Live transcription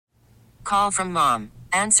Call from mom.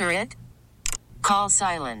 Answer it. Call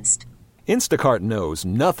silenced. Instacart knows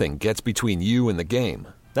nothing gets between you and the game.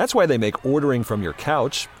 That's why they make ordering from your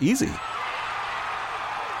couch easy.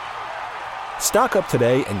 Stock up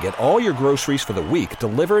today and get all your groceries for the week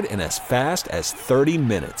delivered in as fast as 30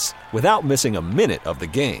 minutes without missing a minute of the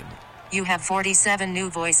game. You have 47 new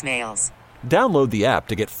voicemails. Download the app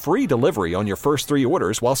to get free delivery on your first 3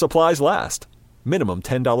 orders while supplies last. Minimum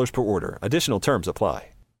 $10 per order. Additional terms apply.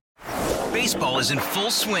 Baseball is in full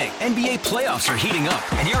swing. NBA playoffs are heating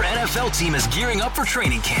up, and your NFL team is gearing up for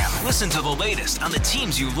training camp. Listen to the latest on the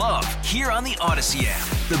teams you love here on the Odyssey app.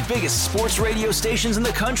 The biggest sports radio stations in the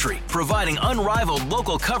country, providing unrivaled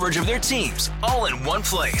local coverage of their teams, all in one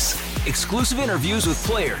place. Exclusive interviews with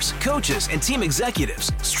players, coaches, and team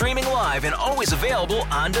executives, streaming live and always available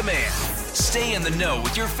on demand. Stay in the know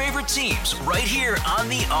with your favorite teams right here on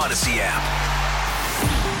the Odyssey app.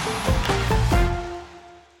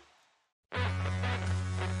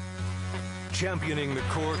 Championing the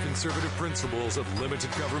core conservative principles of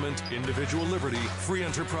limited government, individual liberty, free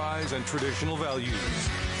enterprise, and traditional values.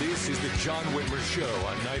 This is the John Whitmer Show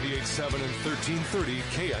on 98.7 and 1330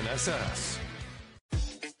 KNSS.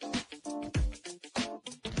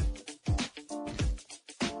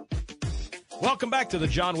 Welcome back to the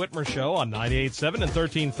John Whitmer Show on 98.7 and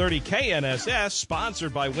 1330 KNSS,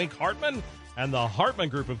 sponsored by Wink Hartman and the Hartman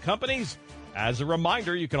Group of Companies. As a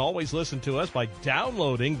reminder, you can always listen to us by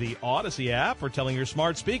downloading the Odyssey app or telling your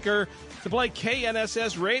smart speaker to play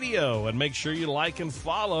KNSS Radio. And make sure you like and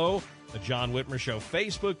follow the John Whitmer Show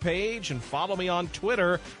Facebook page and follow me on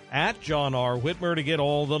Twitter at John R. Whitmer to get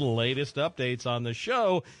all the latest updates on the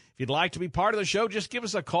show. If you'd like to be part of the show, just give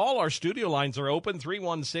us a call. Our studio lines are open,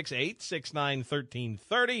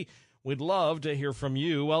 316-869-1330. We'd love to hear from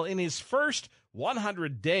you. Well, in his first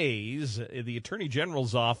 100 days, the Attorney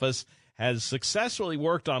General's office has successfully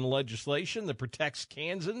worked on legislation that protects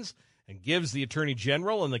Kansans and gives the Attorney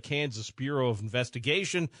General and the Kansas Bureau of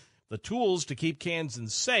Investigation the tools to keep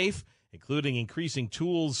Kansans safe, including increasing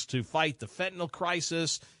tools to fight the fentanyl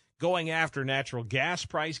crisis, going after natural gas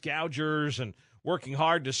price gougers, and working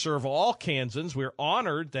hard to serve all Kansans. We're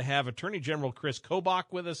honored to have Attorney General Kris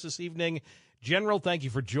Kobach with us this evening. General, thank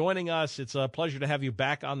you for joining us. It's a pleasure to have you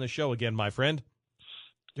back on the show again, my friend.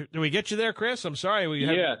 Do we get you there, Kris? I'm sorry.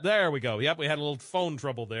 There we go. Yep, we had a little phone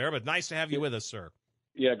trouble there, but nice to have you with us, sir.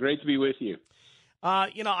 Yeah, great to be with you.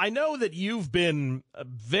 I know that you've been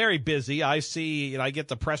very busy. I see, I get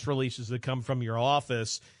the press releases that come from your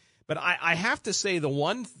office, but I have to say the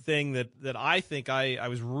one thing that I think I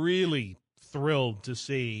was really thrilled to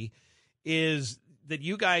see is that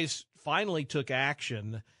you guys finally took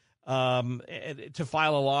action to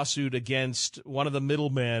file a lawsuit against one of the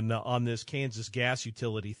middlemen on this Kansas gas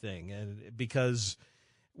utility thing. And because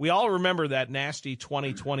we all remember that nasty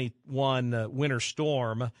 2021 winter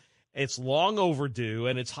storm, it's long overdue,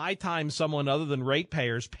 and it's high time someone other than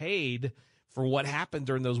ratepayers paid for what happened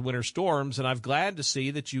during those winter storms. And I'm glad to see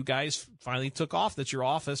that you guys finally took off, that your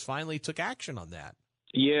office finally took action on that.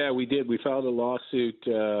 Yeah, we did. We filed a lawsuit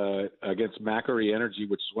against Macquarie Energy,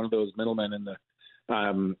 which is one of those middlemen in the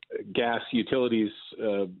gas utilities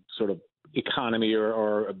sort of economy,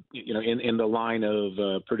 or in the line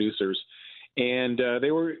of producers, and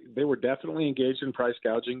they were definitely engaged in price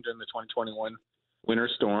gouging during the 2021 winter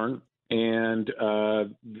storm, and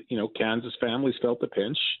Kansas families felt the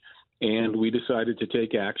pinch, and we decided to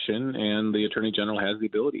take action. And the Attorney General has the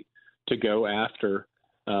ability to go after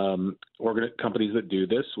companies that do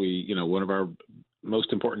this. One of our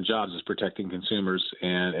most important jobs is protecting consumers,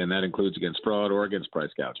 and that includes against fraud or against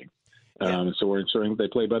price gouging. So we're ensuring they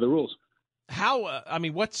play by the rules. How?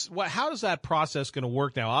 How is that process going to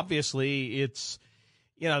work now? Obviously, it's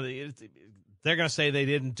they're going to say they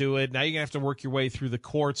didn't do it. Now you're going to have to work your way through the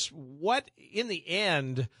courts. What in the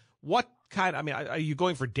end? What kind? Are you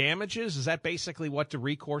going for damages? Is that basically what the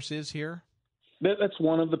recourse is here? That's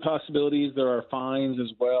one of the possibilities. There are fines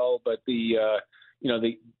as well, but the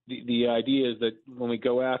idea is that when we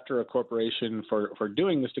go after a corporation for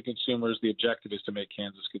doing this to consumers, the objective is to make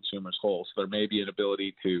Kansas consumers whole. So there may be an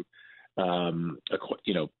ability to,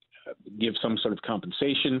 give some sort of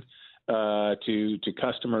compensation to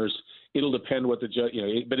customers. It'll depend what the judge,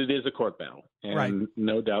 but it is a court battle, and right.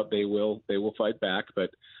 No doubt they will fight back. But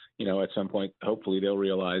at some point, hopefully, they'll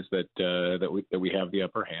realize that we have the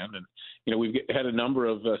upper hand. And we've had a number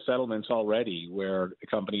of settlements already where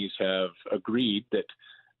companies have agreed that,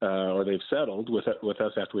 or they've settled with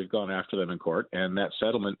us after we've gone after them in court, and that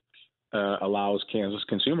settlement allows Kansas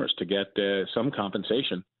consumers to get some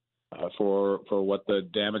compensation for what the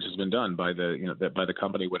damage has been done by the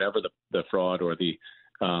company, whatever the fraud or the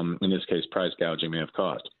in this case price gouging may have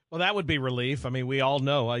caused. Well, that would be relief. I mean, we all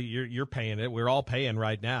know you're paying it. We're all paying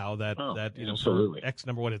right now that absolutely. For X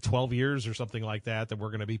number, 12 years or something like that we're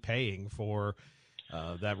going to be paying for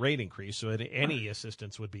that rate increase. So any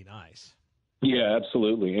assistance would be nice. Yeah,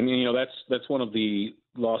 absolutely. And, that's one of the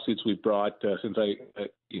lawsuits we've brought since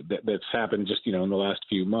that's happened just, in the last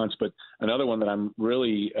few months. But another one that I'm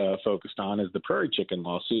really focused on is the prairie chicken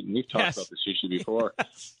lawsuit. And we've talked about this issue before.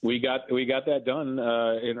 Yes. We got that done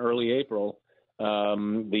in early April.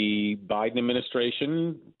 The Biden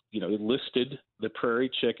administration, listed the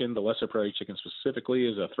prairie chicken, the lesser prairie chicken specifically,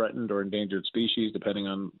 as a threatened or endangered species, depending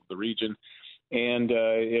on the region. And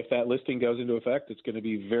if that listing goes into effect, it's going to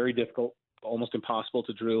be very difficult, almost impossible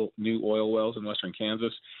to drill new oil wells in western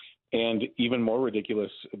Kansas. And even more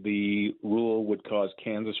ridiculous, the rule would cause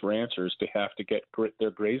Kansas ranchers to have to get their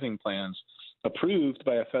grazing plans approved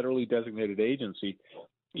by a federally designated agency,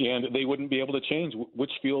 and they wouldn't be able to change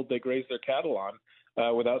which field they graze their cattle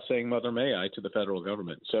on without saying "Mother May I" to the federal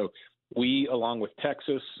government. So we, along with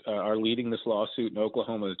Texas, are leading this lawsuit, and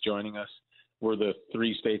Oklahoma is joining us. We're the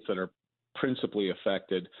three states that are principally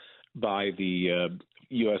affected by the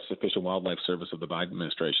U.S. Fish and Wildlife Service of the Biden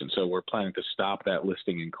administration. So we're planning to stop that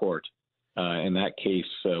listing in court. In that case,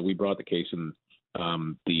 we brought the case in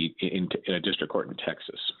a district court in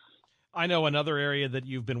Texas. I know another area that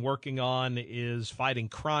you've been working on is fighting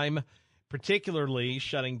crime, particularly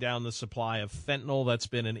shutting down the supply of fentanyl. That's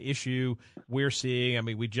been an issue we're seeing. I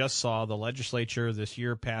mean, we just saw the legislature this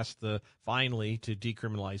year pass finally to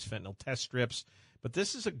decriminalize fentanyl test strips. But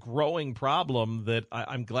this is a growing problem that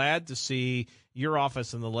I'm glad to see your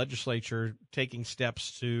office and the legislature taking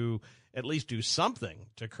steps to at least do something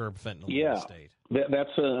to curb fentanyl in the state. That's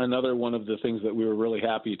another one of the things that we were really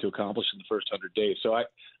happy to accomplish in the first 100 days. So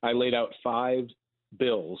I laid out 5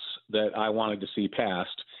 bills that I wanted to see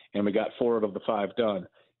passed, and we got 4 of the 5 done.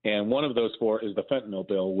 And one of those 4 is the fentanyl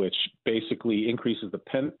bill, which basically increases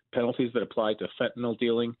the penalties that apply to fentanyl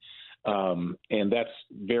dealing. And that's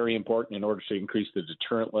very important in order to increase the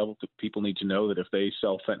deterrent level. People need to know that if they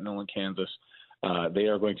sell fentanyl in Kansas, they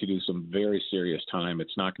are going to do some very serious time.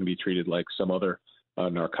 It's not going to be treated like some other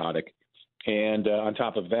narcotic. And on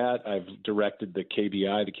top of that, I've directed the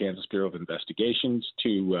KBI, the Kansas Bureau of Investigations,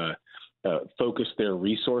 to focus their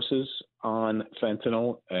resources on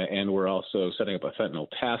fentanyl. And we're also setting up a fentanyl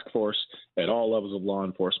task force at all levels of law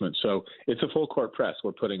enforcement. So it's a full court press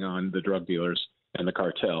we're putting on the drug dealers and the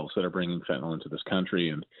cartels that are bringing fentanyl into this country.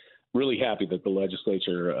 And really happy that the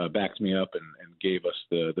legislature backed me up and gave us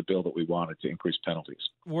the bill that we wanted to increase penalties.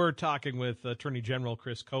 We're talking with Attorney General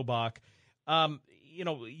Kris Kobach.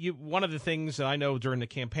 One of the things that I know during the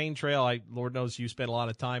campaign trail, Lord knows you spent a lot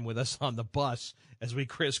of time with us on the bus as we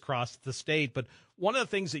crisscrossed the state. But one of the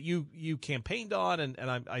things that you campaigned on,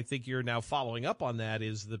 and I think you're now following up on that,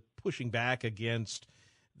 is the pushing back against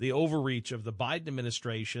the overreach of the Biden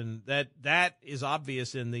administration. That is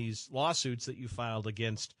obvious in these lawsuits that you filed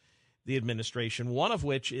against the administration, one of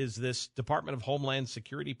which is this Department of Homeland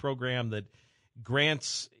Security program that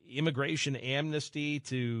grants immigration amnesty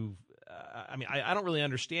to I don't really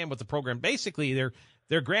understand what the program. Basically,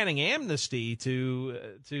 they're granting amnesty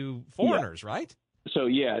to foreigners, right? So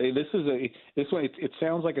this one. It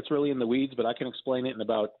sounds like it's really in the weeds, but I can explain it in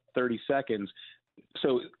about 30 seconds.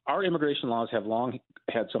 So our immigration laws have long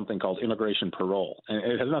had something called immigration parole,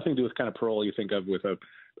 and it has nothing to do with kind of parole you think of with a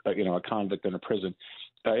convict in a prison.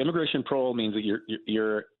 Immigration parole means that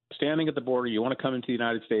you're standing at the border, you want to come into the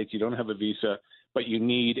United States, you don't have a visa, but you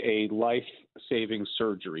need a life-saving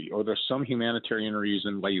surgery, or there's some humanitarian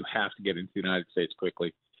reason why you have to get into the United States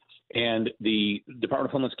quickly. And the Department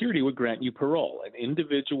of Homeland Security would grant you parole, an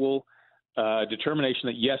individual determination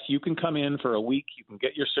that, yes, you can come in for a week, you can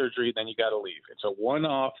get your surgery, then you got to leave. It's a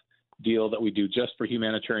one-off deal that we do just for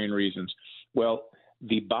humanitarian reasons. Well,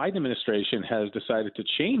 the Biden administration has decided to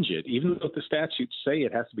change it, even though the statutes say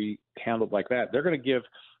it has to be handled like that. They're going to give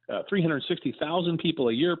 360,000 people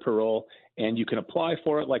a year parole, and you can apply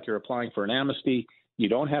for it like you're applying for an amnesty. You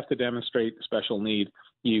don't have to demonstrate special need.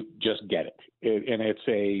 You just get it. And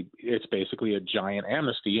it's basically a giant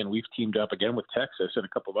amnesty, and we've teamed up again with Texas and a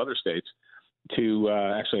couple of other states to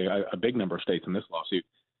actually a big number of states in this lawsuit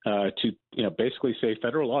to basically say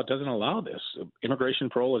federal law doesn't allow this. Immigration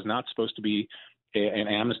parole is not supposed to be an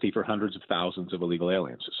amnesty for hundreds of thousands of illegal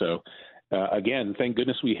aliens. So again, thank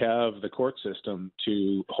goodness we have the court system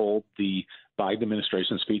to hold the Biden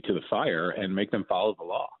administration's feet to the fire and make them follow the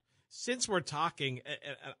law. Since we're talking,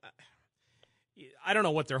 I don't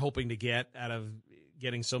know what they're hoping to get out of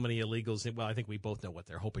getting so many illegals. Well, I think we both know what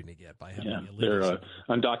they're hoping to get by having illegals. They're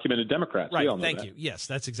undocumented Democrats. Right. We all know Thank that. you. Yes,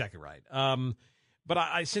 that's exactly right.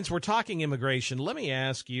 But since we're talking immigration, let me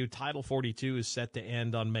ask you, Title 42 is set to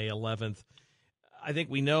end on May 11th. I think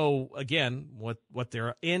we know, again, what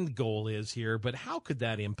their end goal is here, but how could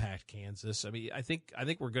that impact Kansas? I mean, I think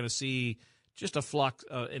we're going to see just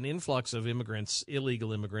an influx of immigrants,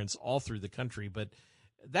 illegal immigrants, all through the country, but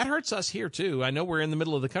that hurts us here too. I know we're in the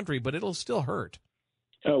middle of the country, but it'll still hurt.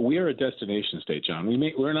 We are a destination state, John.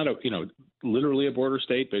 We're not literally a border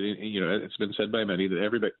state, but it's been said by many that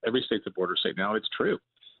every state's a border state now. It's true,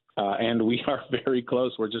 and we are very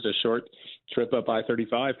close. We're just a short trip up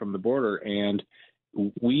I-35 from the border, and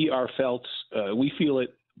we feel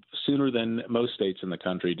it sooner than most states in the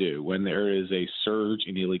country do. When there is a surge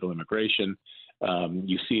in illegal immigration,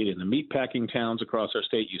 you see it in the meatpacking towns across our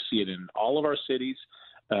state. You see it in all of our cities.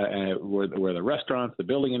 Where the restaurants, the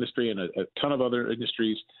building industry, and a ton of other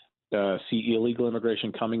industries see illegal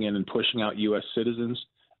immigration coming in and pushing out U.S. citizens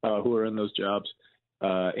who are in those jobs.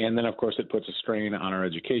 And then, of course, it puts a strain on our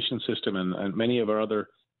education system and many of our other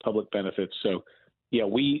public benefits. So, yeah,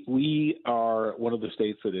 we are one of the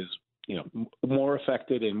states that is, more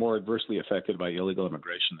affected and more adversely affected by illegal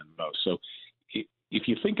immigration than most. So if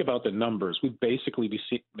you think about the numbers, we've basically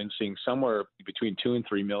been seeing somewhere between 2 and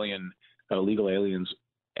 3 million illegal aliens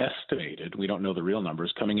estimated. We don't know the real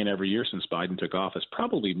numbers coming in every year since Biden took office,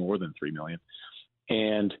 probably more than 3 million.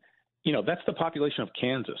 And, that's the population of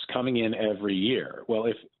Kansas coming in every year. Well,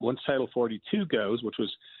 once Title 42 goes, which was,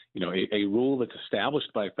 a rule that's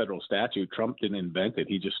established by federal statute, Trump didn't invent it.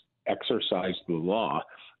 He just exercised the law.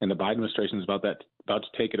 And the Biden administration is about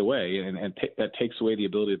to take it away. And that takes away the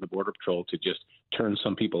ability of the Border Patrol to just turn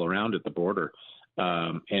some people around at the border.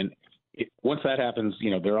 Once that happens,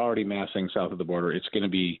 they're already massing south of the border. It's going to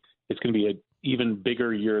be an even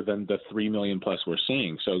bigger year than the 3 million plus we're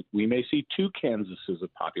seeing. So we may see 2 Kansases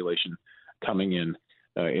of population coming in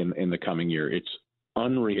the coming year. It's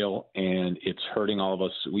unreal, and it's hurting all of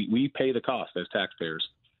us. We pay the cost as taxpayers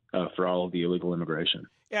for all of the illegal immigration.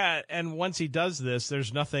 Yeah, and once he does this,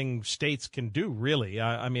 there's nothing states can do, really.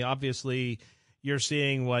 I mean, obviously, you're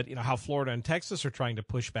seeing how Florida and Texas are trying to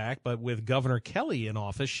push back, but with Governor Kelly in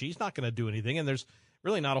office, she's not going to do anything, and there's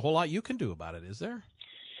really not a whole lot you can do about it, is there?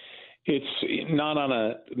 It's not on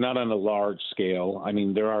a large scale. I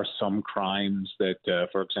mean, there are some crimes that,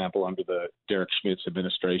 for example, under the Derek Schmidt's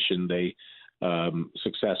administration, they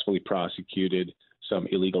successfully prosecuted some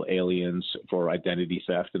illegal aliens for identity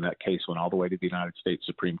theft, and that case went all the way to the United States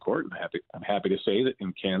Supreme Court. And I'm happy to say that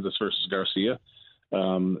in Kansas versus Garcia,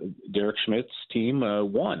 Derek Schmidt's team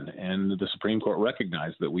won, and the Supreme Court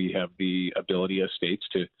recognized that we have the ability as states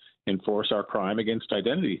to enforce our crime against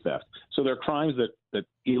identity theft. So there are crimes that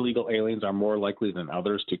illegal aliens are more likely than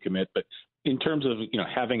others to commit. But in terms of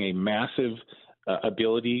having a massive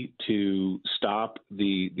ability to stop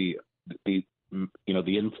the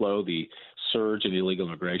inflow, the surge in illegal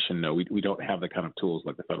immigration, no, we don't have the kind of tools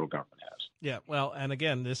like the federal government has. Yeah, well, and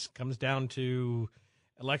again, this comes down to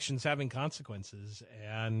elections having consequences,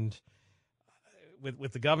 and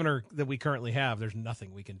with the governor that we currently have, there's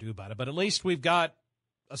nothing we can do about it. But at least we've got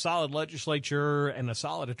a solid legislature and a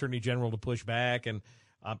solid attorney general to push back, and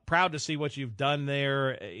I'm proud to see what you've done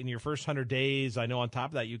there in your first 100 days. I know on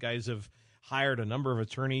top of that, you guys have hired a number of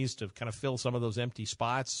attorneys to kind of fill some of those empty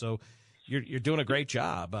spots, so you're doing a great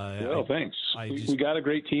job. Well, thanks. We got a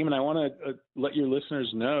great team, and I want to let your listeners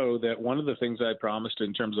know that one of the things I promised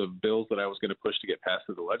in terms of bills that I was going to push to get passed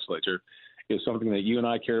through the legislature is something that you and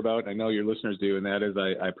I care about, and I know your listeners do, and that is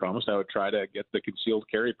I promised I would try to get the concealed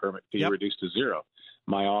carry permit fee reduced to zero.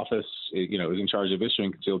 My office, is in charge of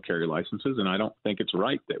issuing concealed carry licenses, and I don't think it's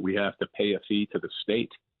right that we have to pay a fee to the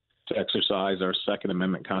state to exercise our Second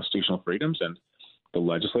Amendment constitutional freedoms, and the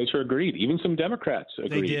legislature agreed. Even some Democrats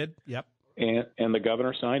agreed. They did, yep. And the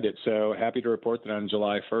governor signed it. So happy to report that on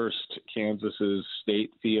July 1st, Kansas's state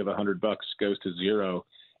fee of $100 goes to zero,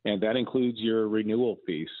 and that includes your renewal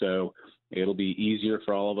fee. So it'll be easier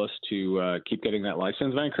for all of us to keep getting that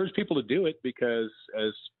license. And I encourage people to do it because,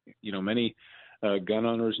 as many gun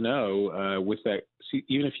owners know, with that,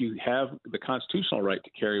 even if you have the constitutional right to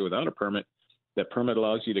carry without a permit, that permit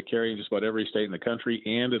allows you to carry in just about every state in the country,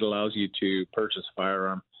 and it allows you to purchase a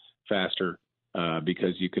firearm faster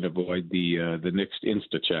because you can avoid the NICS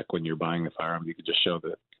InstaCheck when you're buying a firearm. You can just show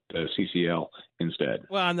the CCL instead.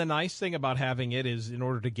 Well, and the nice thing about having it is in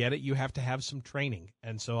order to get it, you have to have some training.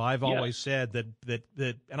 And so I've always said that,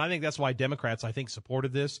 and I think that's why Democrats, I think,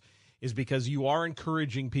 supported this, is because you are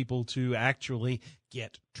encouraging people to actually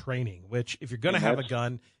get training, which if you're going to have a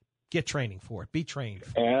gun, get training for it. Be trained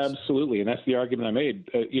for it. Absolutely. And that's the argument I made,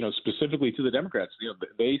 specifically to the Democrats.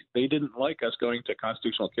 They didn't like us going to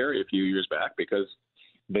constitutional carry a few years back because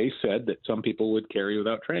they said that some people would carry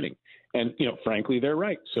without training. And frankly, they're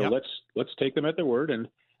right. So let's take them at their word, and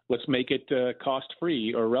let's make it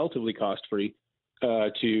cost-free or relatively cost-free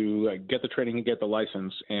to get the training and get the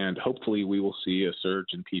license. And hopefully we will see a surge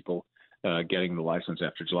in people getting the license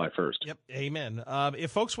after July 1st. Yep. Amen.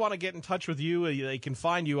 If folks want to get in touch with you, they can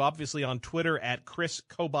find you obviously on Twitter at Kris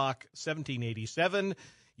Kobach 1787.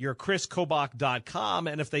 You're KrisKobach.com.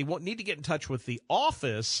 And if they need to get in touch with the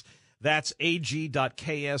office, that's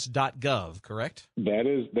ag.ks.gov, correct? That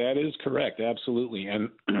is correct. Absolutely. And,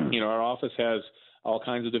 our office has all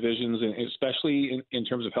kinds of divisions, and especially in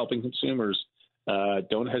terms of helping consumers.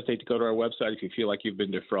 Don't hesitate to go to our website if you feel like you've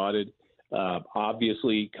been defrauded.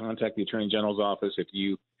 Obviously, contact the Attorney General's office if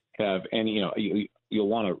you have any, you'll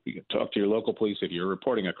want to talk to your local police if you're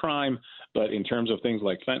reporting a crime. But in terms of things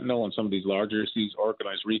like fentanyl and some of these larger issues,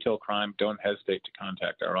 organized retail crime, don't hesitate to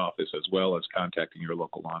contact our office as well as contacting your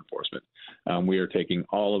local law enforcement. We are taking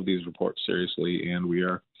all of these reports seriously, and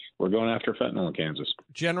we're going after fentanyl in Kansas.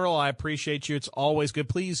 General, I appreciate you. It's always good.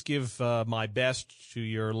 Please give my best to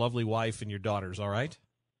your lovely wife and your daughters, all right?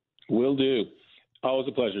 Will do. Always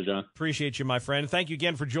a pleasure, John. Appreciate you, my friend. Thank you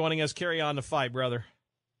again for joining us. Carry on the fight, brother.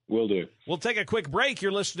 Will do. We'll take a quick break.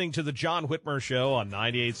 You're listening to the John Whitmer Show on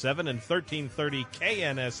 98.7 and 1330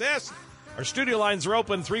 KNSS. Our studio lines are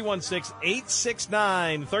open,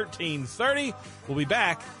 316-869-1330. We'll be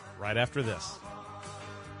back right after this.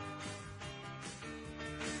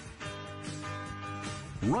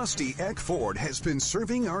 Rusty Eck Ford has been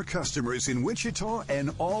serving our customers in Wichita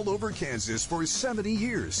and all over Kansas for 70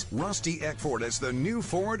 years. Rusty Eck Ford has the new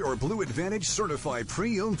Ford or Blue Advantage certified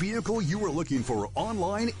pre-owned vehicle you are looking for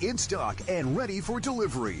online, in stock, and ready for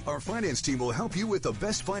delivery. Our finance team will help you with the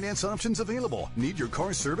best finance options available. Need your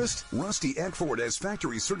car serviced? Rusty Eck Ford has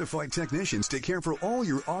factory certified technicians to care for all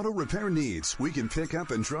your auto repair needs. We can pick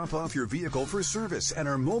up and drop off your vehicle for service, and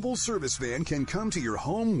our mobile service van can come to your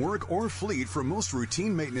home, work, or fleet for most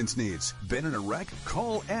routine maintenance needs. Been in a wreck?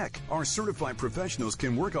 Call Eck. Our certified professionals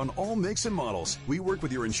can work on all makes and models. We work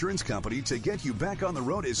with your insurance company to get you back on the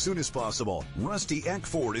road as soon as possible. Rusty Eck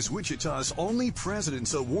Ford is Wichita's only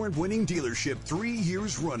President's Award-winning dealership 3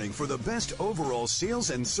 years running for the best overall sales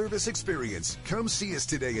and service experience. Come see us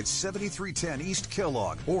today at 7310 East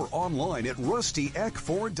Kellogg or online at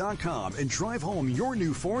rustyeckford.com and drive home your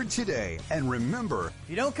new Ford today. And remember, if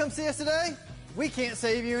you don't come see us today, we can't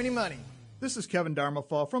save you any money. This is Kevin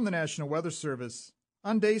Darmafal from the National Weather Service.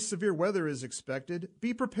 On days severe weather is expected,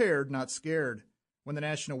 be prepared, not scared. When the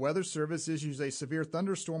National Weather Service issues a severe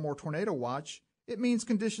thunderstorm or tornado watch, it means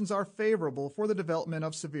conditions are favorable for the development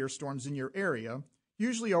of severe storms in your area,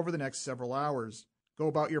 usually over the next several hours. Go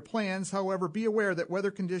about your plans, however, be aware that weather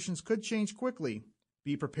conditions could change quickly.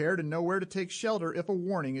 Be prepared and know where to take shelter if a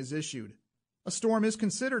warning is issued. A storm is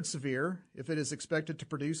considered severe if it is expected to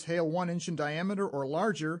produce hail 1 inch in diameter or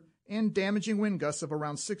larger, and damaging wind gusts of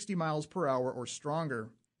around 60 miles per hour or stronger.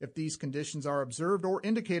 If these conditions are observed or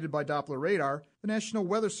indicated by Doppler radar, the National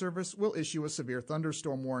Weather Service will issue a severe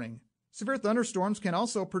thunderstorm warning. Severe thunderstorms can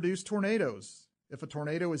also produce tornadoes. If a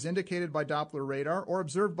tornado is indicated by Doppler radar or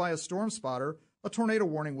observed by a storm spotter, a tornado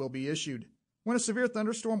warning will be issued. When a severe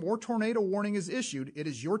thunderstorm or tornado warning is issued, it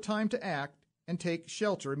is your time to act and take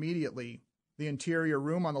shelter immediately. The interior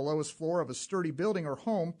room on the lowest floor of a sturdy building or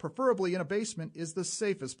home, preferably in a basement, is the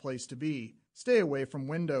safest place to be. Stay away from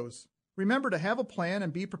windows. Remember to have a plan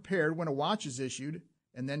and be prepared when a watch is issued,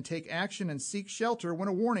 and then take action and seek shelter when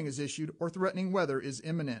a warning is issued or threatening weather is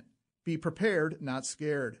imminent. Be prepared, not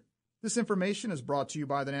scared. This information is brought to you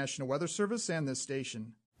by the National Weather Service and this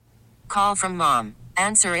station. Call from mom.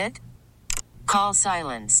 Answer it. Call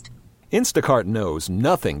silenced. Instacart knows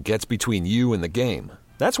nothing gets between you and the game.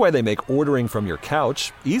 That's why they make ordering from your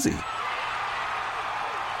couch easy.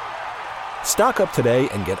 Stock up today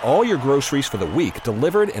and get all your groceries for the week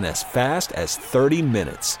delivered in as fast as 30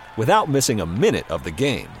 minutes without missing a minute of the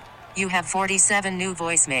game. You have 47 new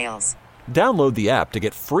voicemails. Download the app to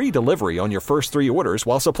get free delivery on your first 3 orders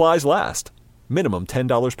while supplies last. Minimum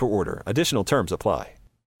 $10 per order. Additional terms apply.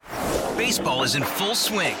 Baseball is in full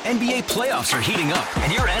swing. NBA playoffs are heating up,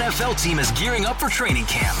 and your NFL team is gearing up for training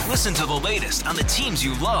camp. Listen to the latest on the teams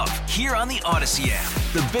you love here on the Odyssey app.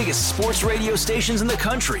 The biggest sports radio stations in the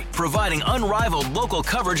country, providing unrivaled local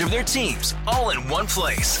coverage of their teams, all in one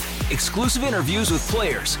place. Exclusive interviews with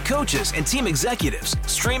players, coaches, and team executives,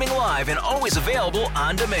 streaming live and always available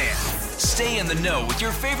on demand. Stay in the know with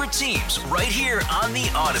your favorite teams right here on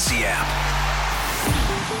the Odyssey app.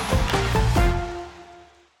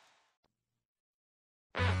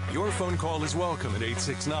 Your phone call is welcome at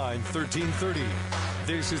 869-1330.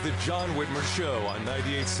 This is the John Whitmer Show on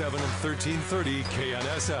 98.7 and 1330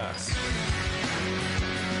 KNSS.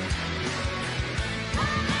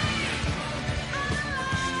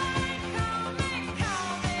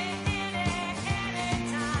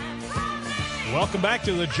 Welcome back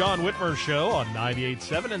to the John Whitmer Show on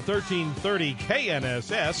 98.7 and 1330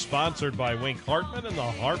 KNSS, sponsored by Wink Hartman and the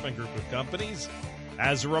Hartman Group of Companies.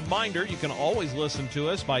 As a reminder, you can always listen to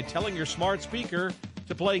us by telling your smart speaker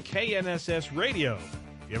to play KNSS Radio.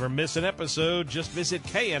 If you ever miss an episode, just visit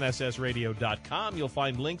knssradio.com. You'll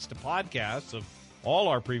find links to podcasts of all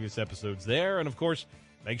our previous episodes there. And, of course,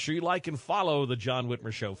 make sure you like and follow the John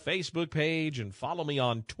Whitmer Show Facebook page and follow me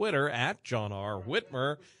on Twitter at John R.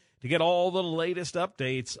 Whitmer to get all the latest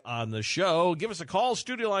updates on the show. Give us a call.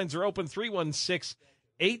 Studio lines are open,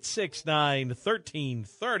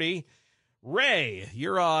 316-869-1330. Ray,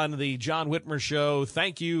 you're on the John Whitmer Show.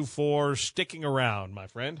 Thank you for sticking around, my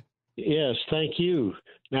friend. Yes, thank you.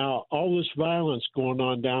 Now, all this violence going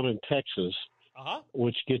on down in Texas,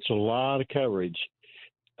 which gets a lot of coverage,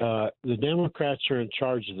 the Democrats are in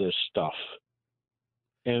charge of this stuff.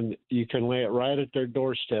 And you can lay it right at their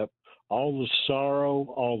doorstep. All the sorrow,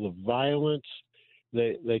 all the violence,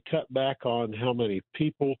 they cut back on how many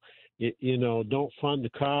people, don't fund the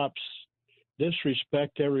cops,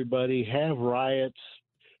 disrespect everybody, have riots,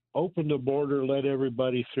 open the border, let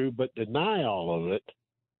everybody through, but deny all of it.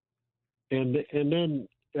 And then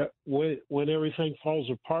when everything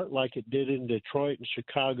falls apart like it did in Detroit and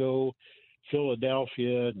Chicago,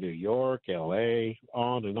 Philadelphia, New York, L.A.,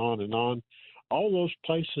 on and on and on, all those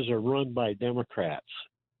places are run by Democrats.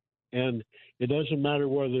 And it doesn't matter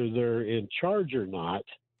whether they're in charge or not.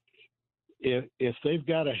 If they've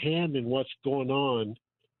got a hand in what's going on,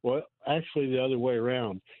 well, actually the other way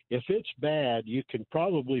around. If it's bad, you can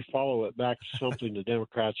probably follow it back to something the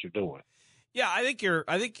Democrats are doing. Yeah, I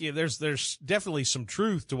think there's definitely some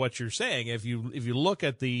truth to what you're saying. If you look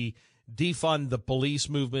at the defund the police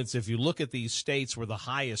movements, if you look at these states where the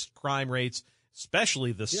highest crime rates,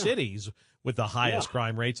 especially the cities with the highest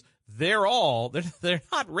crime rates, they're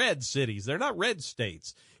not red cities. They're not red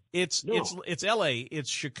states. It's L.A., it's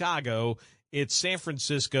Chicago, it's San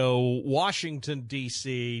Francisco, Washington,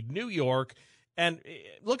 D.C., New York. And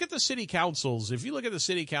look at the city councils. If you look at the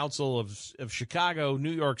city council of Chicago,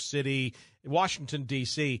 New York City, Washington,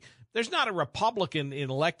 D.C., there's not a Republican in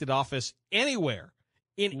elected office anywhere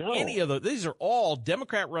in any of those. These are all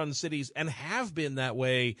Democrat-run cities and have been that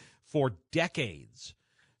way for decades.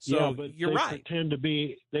 So but you're right.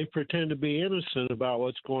 They pretend to be innocent about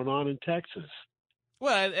what's going on in Texas.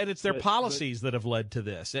 Well, and it's their policies that have led to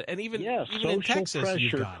this. And even in Texas,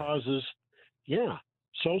 pressure causes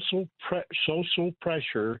social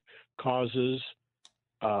pressure causes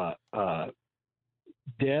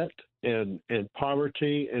debt and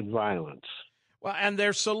poverty and violence. Well, and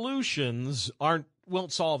their solutions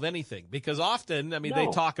won't solve anything, because often, they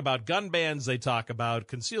talk about gun bans, they talk about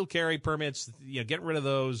concealed carry permits, get rid of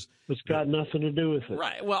those. It's got nothing to do with it.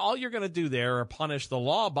 Right. Well, all you're going to do there are punish the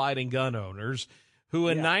law-abiding gun owners, who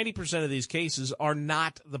in 90% of these cases are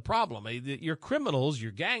not the problem. Your criminals,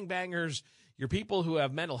 your gangbangers, your people who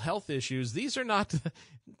have mental health issues, these are not,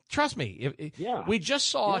 trust me. We just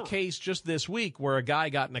saw a case just this week where a guy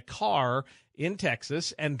got in a car in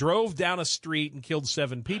Texas and drove down a street and killed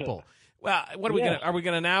 7 people. Well, what are we going to, are we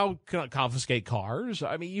going to now confiscate cars?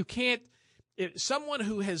 I mean, you can't, someone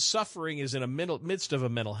who is suffering is in a midst of a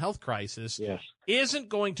mental health crisis isn't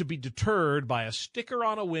going to be deterred by a sticker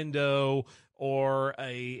on a window or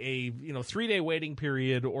a 3-day waiting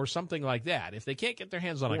period or something like that. If they can't get their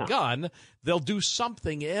hands on a gun, they'll do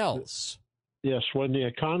something else. Yes, when the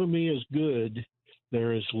economy is good,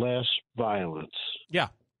 there is less violence. Yeah.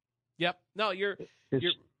 Yep. No,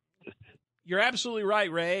 you're absolutely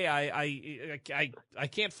right, Ray. I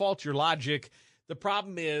can't fault your logic. The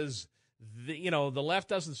problem is, the left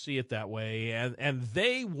doesn't see it that way, and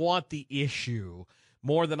they want the issue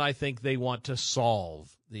more than I think they want to solve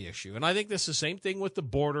the issue. And I think this is the same thing with the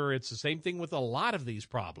border. It's the same thing with a lot of these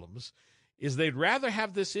problems, is they'd rather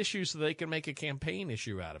have this issue so they can make a campaign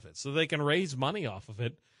issue out of it, so they can raise money off of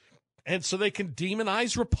it, and so they can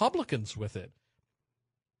demonize Republicans with it.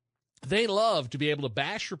 They love to be able to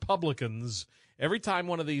bash Republicans every time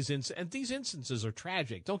one of these and these instances are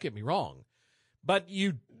tragic, don't get me wrong. But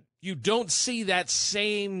you don't see that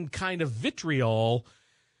same kind of vitriol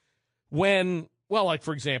when, well, like,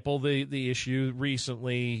 for example, the issue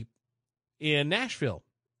recently in Nashville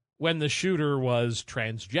when the shooter was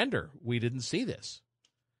transgender. We didn't see this.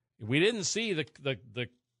 We didn't see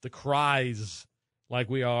the cries like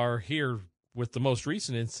we are here with the most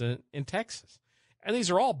recent incident in Texas. And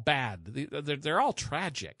these are all bad. They're all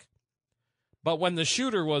tragic. But when the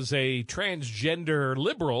shooter was a transgender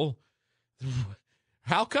liberal,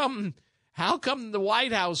 how come the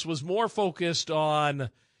White House was more focused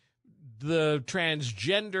on the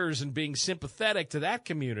transgenders and being sympathetic to that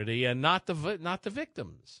community and not the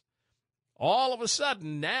victims? All of a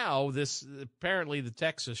sudden now, apparently the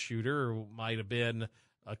Texas shooter might have been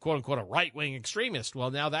a quote-unquote a right-wing extremist. Well,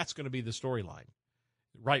 now that's going to be the storyline.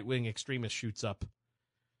 Right-wing extremist shoots up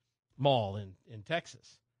mall in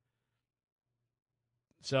Texas.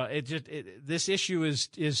 So this issue is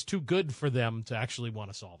too good for them to actually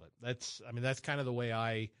want to solve it. That's kind of the way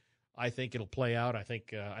I think it'll play out. I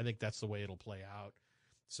think that's the way it'll play out.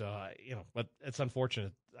 So but it's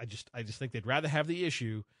unfortunate. I just think they'd rather have the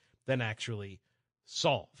issue than actually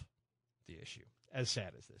solve the issue. As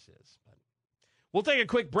sad as this is, but we'll take a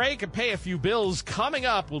quick break and pay a few bills. Coming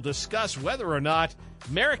up, we'll discuss whether or not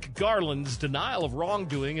Merrick Garland's denial of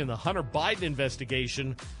wrongdoing in the Hunter Biden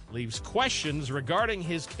investigation leaves questions regarding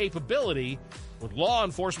his capability with law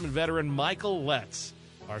enforcement veteran Michael Letts.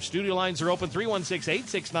 Our studio lines are open,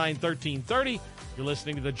 316-869-1330. You're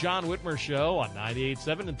listening to The John Whitmer Show on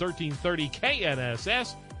 98.7 and 1330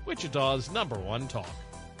 KNSS, Wichita's #1 talk.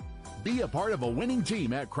 Be a part of a winning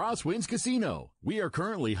team at Crosswinds Casino. We are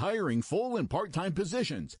currently hiring full and part-time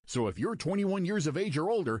positions. So if you're 21 years of age or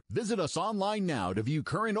older, visit us online now to view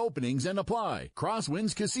current openings and apply.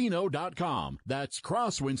 CrosswindsCasino.com. That's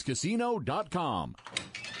CrosswindsCasino.com.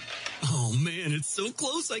 Oh, man, it's so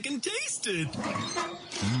close I can taste it.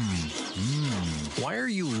 Why are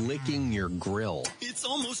you licking your grill? It's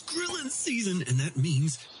almost grilling season, and that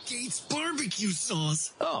means Gates barbecue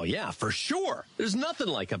sauce. Oh, yeah, for sure. There's nothing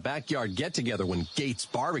like a backyard get-together when Gates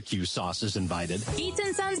barbecue sauce is invited. Gates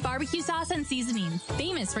 & Sons barbecue sauce and seasonings.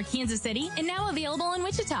 Famous for Kansas City and now available in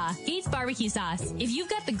Wichita. Gates barbecue sauce. If you've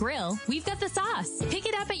got the grill, we've got the sauce. Pick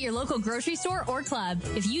it up at your local grocery store or club.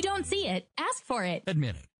 If you don't see it, ask for it.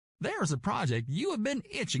 Admit it. There's a project you have been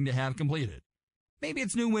itching to have completed. Maybe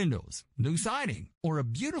it's new windows, new siding, or a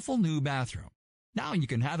beautiful new bathroom. Now you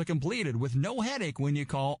can have it completed with no headache when you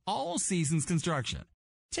call All Seasons Construction.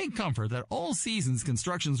 Take comfort that All Seasons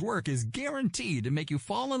Construction's work is guaranteed to make you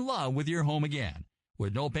fall in love with your home again,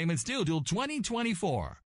 with no payments due till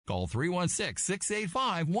 2024. Call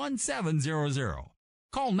 316-685-1700.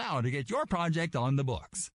 Call now to get your project on the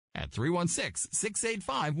books at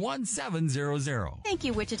 316-685-1700. Thank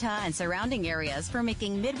you, Wichita and surrounding areas, for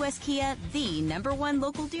making Midwest Kia the #1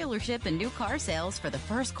 local dealership in new car sales for the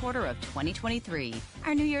first quarter of 2023.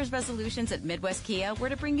 Our New Year's resolutions at Midwest Kia were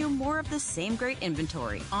to bring you more of the same great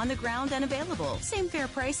inventory, on the ground and available, same fair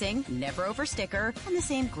pricing, never over sticker, and the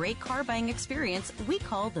same great car buying experience we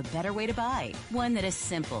call the better way to buy. One that is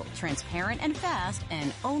simple, transparent, and fast,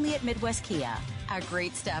 and only at Midwest Kia. Our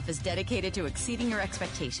great staff is dedicated to exceeding your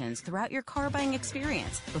expectations throughout your car buying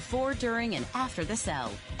experience, before, during, and after the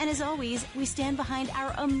sell. And as always, we stand behind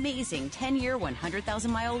our amazing 10-year,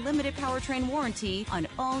 100,000-mile limited powertrain warranty on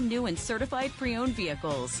all new and certified pre-owned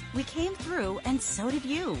vehicles. We came through, and so did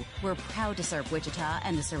you. We're proud to serve Wichita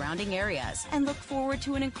and the surrounding areas, and look forward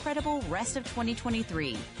to an incredible rest of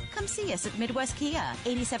 2023. Come see us at Midwest Kia,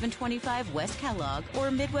 8725 West Kellogg, or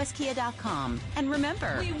MidwestKia.com. And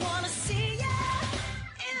remember, we want to see ya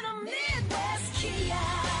in a Midwest Kia.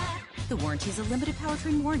 The warranty is a limited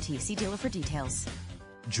powertrain warranty. See dealer for details.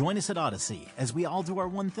 Join us at Odyssey as we all do our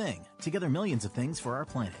one thing, together millions of things for our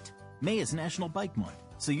planet. May is National Bike Month,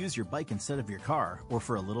 so use your bike instead of your car or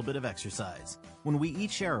for a little bit of exercise. When we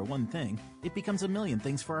each share our one thing, it becomes a million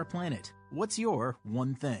things for our planet. What's your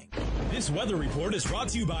one thing? This weather report is brought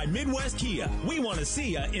to you by Midwest Kia. We want to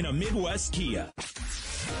see ya in a Midwest Kia.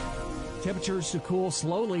 Temperatures to cool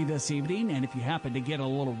slowly this evening, and if you happen to get a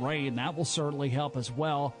little rain, that will certainly help as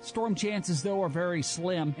well. Storm chances, though, are very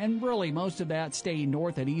slim, and really most of that staying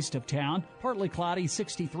north and east of town. Partly cloudy,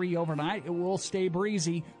 63 overnight. It will stay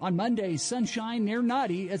breezy. On Monday, sunshine near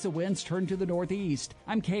nutty as the winds turn to the northeast.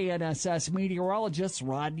 I'm KNSS meteorologist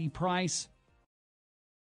Rodney Price.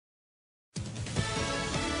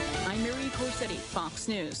 City, Fox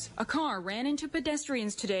News. A car ran into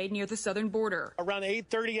pedestrians today near the southern border. Around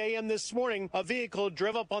 8:30 a.m. this morning, a vehicle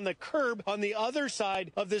drove up on the curb on the other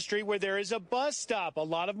side of the street where there is a bus stop. A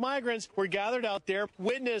lot of migrants were gathered out there.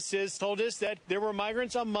 Witnesses told us that there were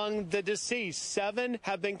migrants among the deceased. 7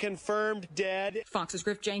 have been confirmed dead. Fox's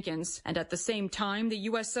Griff Jenkins. And at the same time, the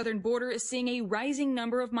U.S. southern border is seeing a rising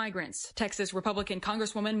number of migrants. Texas Republican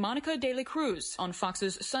Congresswoman Monica De La Cruz on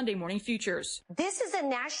Fox's Sunday Morning Futures. This is a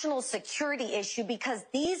national security issue because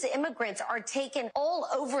these immigrants are taken all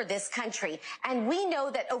over this country. And we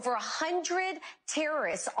know that over 100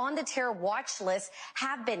 terrorists on the terror watch list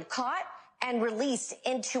have been caught and released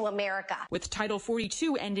into America. With Title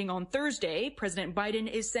 42 ending on Thursday, President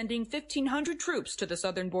Biden is sending 1,500 troops to the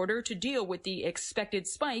southern border to deal with the expected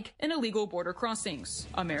spike in illegal border crossings.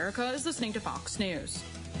 America is listening to Fox News.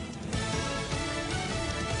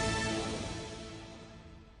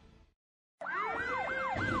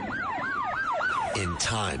 In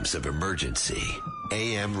times of emergency,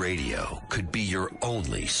 AM radio could be your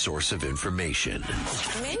only source of information.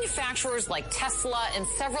 Manufacturers like Tesla and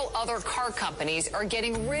several other car companies are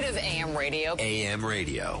getting rid of AM radio. AM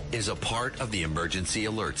radio is a part of the emergency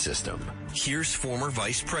alert system. Here's former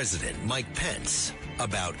Vice President Mike Pence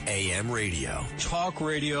about AM radio. Talk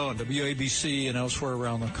radio on WABC and elsewhere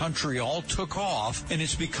around the country all took off, and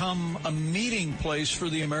it's become a meeting place for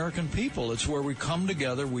the American people. It's where we come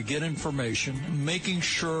together, we get information, making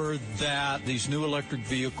sure that these new electric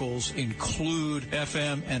vehicles include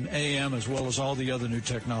FM and AM as well as all the other new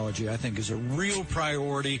technology, I think is a real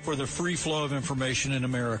priority for the free flow of information in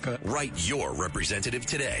America. Write your representative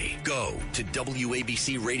today. Go to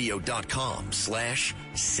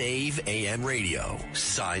WABCRadio.com/SaveAMRadio.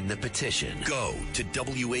 Sign the petition. Go to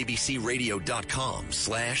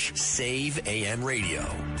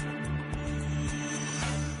WABCRadio.com/SaveAMRadio.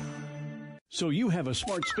 So you have a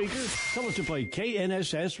smart speaker? Tell it to play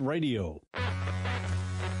KNSS Radio.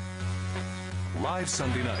 Live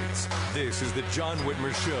Sunday nights. This is the John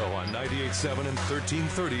Whitmer Show on 98.7 and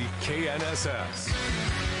 1330 KNSS.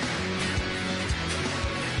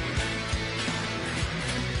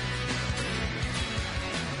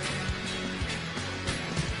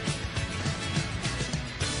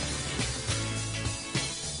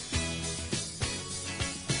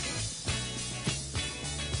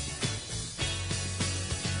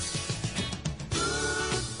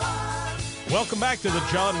 Welcome back to the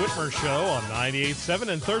John Whitmer Show on 98.7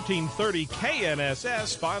 and 1330 KNSS,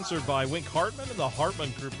 sponsored by Wink Hartman and the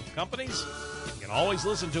Hartman Group of Companies. You can always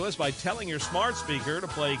listen to us by telling your smart speaker to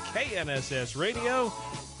play KNSS Radio.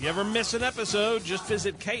 If you ever miss an episode, just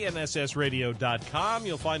visit knssradio.com.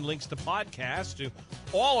 You'll find links to podcasts to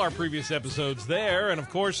all our previous episodes there. And, of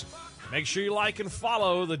course, make sure you like and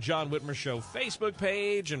follow the John Whitmer Show Facebook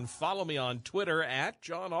page and follow me on Twitter at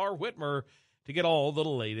John R. Whitmer to get all the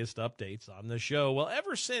latest updates on the show. Well,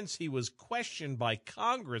 ever since he was questioned by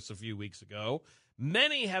Congress a few weeks ago,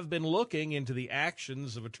 many have been looking into the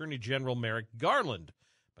actions of Attorney General Merrick Garland.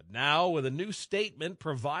 But now, with a new statement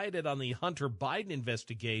provided on the Hunter Biden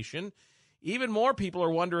investigation, even more people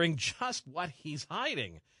are wondering just what he's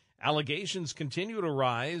hiding. Allegations continue to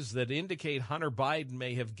rise that indicate Hunter Biden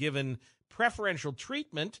may have given preferential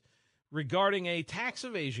treatment regarding a tax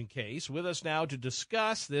evasion case. With us now to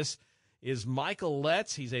discuss this is Michael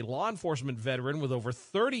Letts. He's a law enforcement veteran with over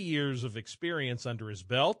 30 years of experience under his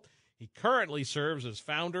belt. He currently serves as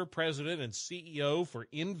founder, president, and CEO for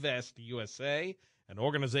Invest USA, an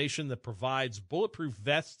organization that provides bulletproof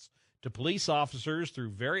vests to police officers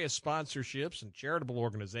through various sponsorships and charitable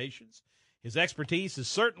organizations. His expertise is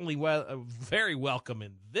certainly very welcome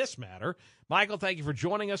in this matter. Michael, thank you for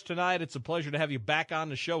joining us tonight. It's a pleasure to have you back on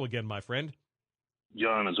the show again, my friend.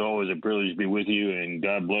 John, it's always a privilege to be with you, and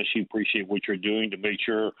God bless you. Appreciate what you're doing to make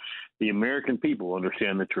sure the American people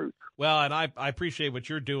understand the truth. Well, and I appreciate what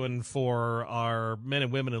you're doing for our men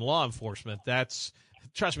and women in law enforcement. Trust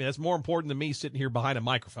me, that's more important than me sitting here behind a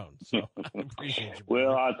microphone. So I appreciate you.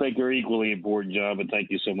 Well, I think they're equally important, John, but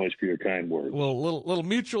thank you so much for your kind words. Well, little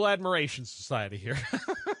mutual admiration society here.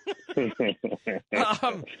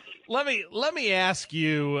 Let me ask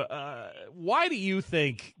you, why do you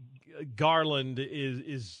think Garland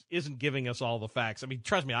isn't giving us all the facts? I mean,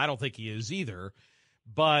 trust me, I don't think he is either.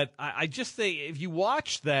 But I just think if you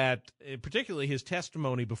watch that, particularly his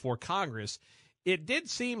testimony before Congress, it did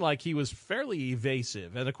seem like he was fairly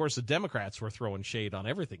evasive. And, of course, the Democrats were throwing shade on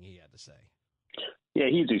everything he had to say. Yeah,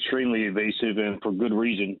 he's extremely evasive, and for good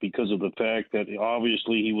reason, because of the fact that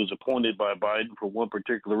obviously he was appointed by Biden for one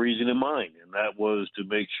particular reason in mind, and that was to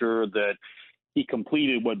make sure that he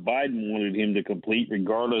completed what Biden wanted him to complete,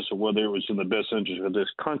 regardless of whether it was in the best interest of this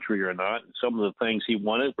country or not. And some of the things he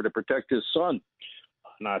wanted were to protect his son.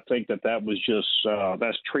 And I think that was just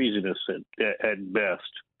that's treasonous at best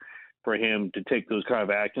for him to take those kind of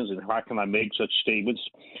actions. And how can I make such statements?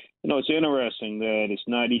 You know, it's interesting that it's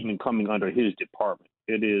not even coming under his department.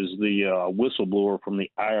 It is the whistleblower from the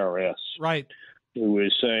IRS. Right. Who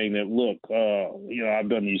is saying that, look, I've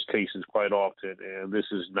done these cases quite often, and this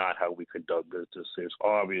is not how we conduct business. There's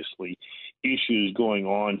obviously issues going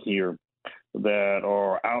on here that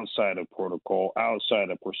are outside of protocol, outside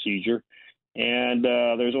of procedure, and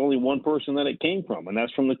there's only one person that it came from, and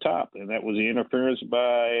that's from the top, and that was the interference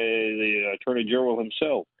by the Attorney General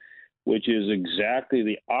himself, which is exactly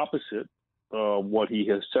the opposite of what he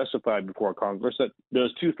has testified before Congress. That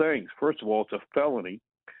does two things. First of all, it's a felony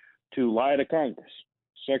to lie to Congress.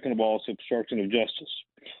 Second of all, it's obstruction of justice.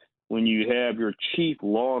 When you have your chief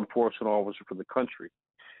law enforcement officer for the country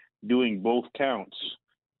doing both counts,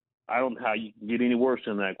 I don't know how you can get any worse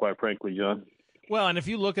than that, quite frankly, John. Well, and if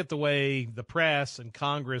you look at the way the press and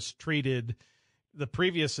Congress treated the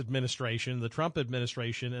previous administration, the Trump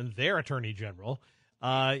administration, and their attorney general,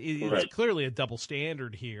 it's clearly a double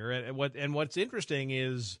standard here. And what's interesting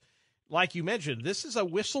is, like you mentioned, this is a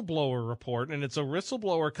whistleblower report, and it's a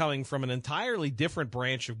whistleblower coming from an entirely different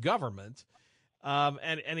branch of government.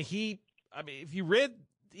 And he, I mean, if you read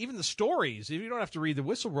even the stories, if you don't have to read the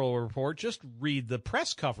whistleblower report, just read the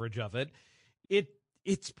press coverage of it.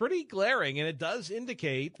 It's pretty glaring, and it does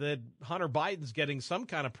indicate that Hunter Biden's getting some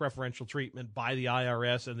kind of preferential treatment by the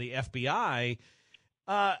IRS and the FBI.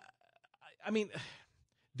 I mean,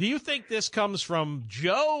 do you think this comes from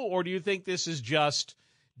Joe, or do you think this is just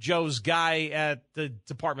Joe's guy at the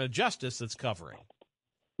Department of Justice that's covering?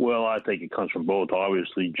 Well, I think it comes from both.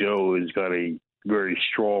 Obviously, Joe has got a very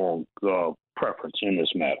strong preference in this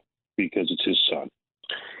matter because it's his son.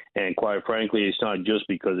 And quite frankly, it's not just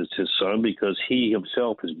because it's his son, because he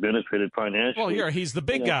himself has benefited financially. Well, he's the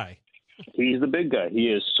big guy. He's the big guy.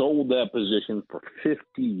 He has sold that position for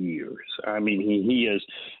 50 years. I mean, he is,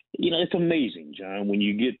 it's amazing, John, when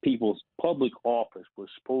you get people's public office was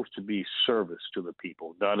supposed to be service to the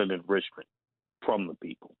people, not an enrichment from the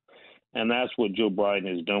people. And that's what Joe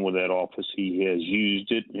Biden has done with that office. He has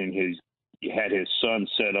used it, and he had his son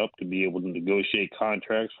set up to be able to negotiate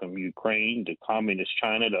contracts from Ukraine to communist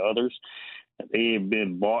China to others. They have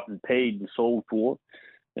been bought and paid and sold for.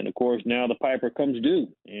 And, of course, now the piper comes due.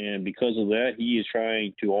 And because of that, he is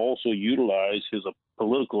trying to also utilize his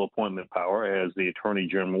political appointment power as the attorney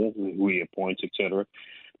general, who he appoints, et cetera,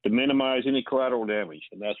 to minimize any collateral damage.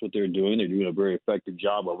 And that's what they're doing. They're doing a very effective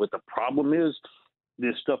job of it. The problem is,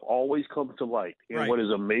 this stuff always comes to light. And what is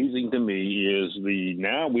amazing to me is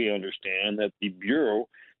now we understand that the Bureau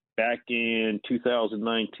back in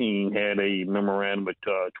 2019 had a memorandum at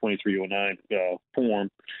 2309 form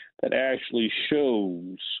that actually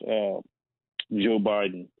shows Joe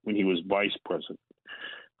Biden, when he was vice president,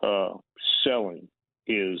 selling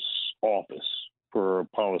his office for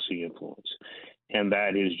policy influence. And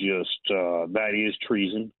that is that is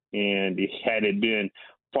treason. And had it been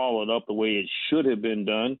followed up the way it should have been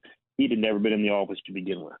done, he'd have never been in the office to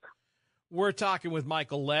begin with. We're talking with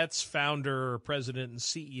Michael Letts, founder, president, and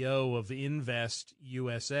CEO of Invest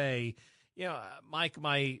USA. Mike,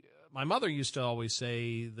 my mother used to always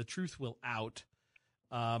say, the truth will out.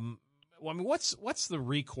 What's the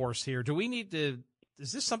recourse here? Do we need to,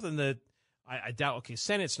 is this something that I doubt, okay,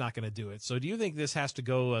 Senate's not going to do it. So do you think this has to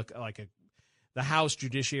go the House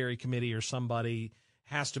Judiciary Committee or somebody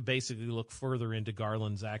has to basically look further into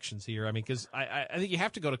Garland's actions here? I mean, because I think you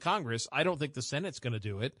have to go to Congress. I don't think the Senate's going to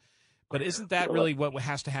do it. But isn't that really what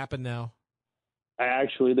has to happen now?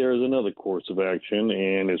 Actually, there is another course of action,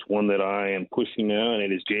 and it's one that I am pushing now, and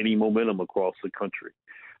it is gaining momentum across the country.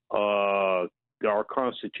 Our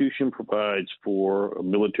Constitution provides for a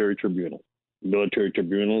military tribunal. Military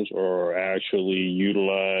tribunals are actually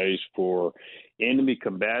utilized for enemy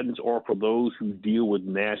combatants or for those who deal with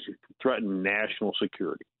threaten national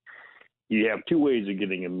security. You have two ways of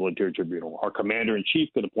getting a military tribunal. Our commander-in-chief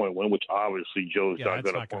could appoint one, which obviously Joe's not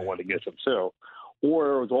going to appoint one against himself.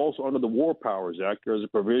 Or it's also under the War Powers Act, there's a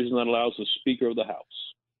provision that allows the Speaker of the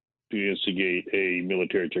House to instigate a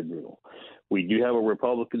military tribunal. We do have a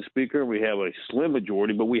Republican Speaker. We have a slim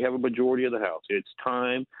majority, but we have a majority of the House. It's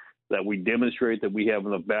time that we demonstrate that we have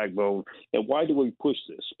enough backbone. And why do we push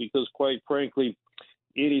this? Because, quite frankly,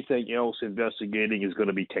 anything else investigating is going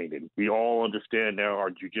to be tainted. We all understand now our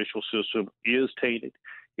judicial system is tainted.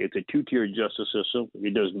 It's a two-tier justice system.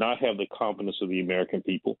 It does not have the confidence of the American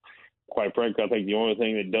people. Quite frankly, I think the only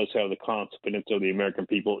thing that does have the confidence of the American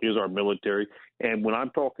people is our military. And when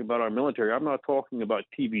I'm talking about our military, I'm not talking about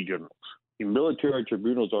TV generals. The military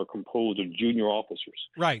tribunals are composed of junior officers,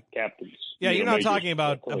 right? Captains. Yeah, you're not talking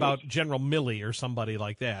about General Milley or somebody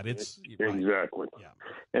like that. It's exactly. Yeah.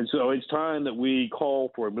 And so it's time that we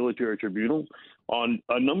call for a military tribunal on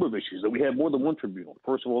a number of issues. That we have more than one tribunal.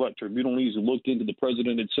 First of all, that tribunal needs to look into the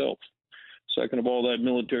president itself. Second of all, that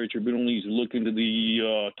military tribunal needs to look into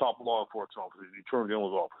the top law enforcement officer, the attorney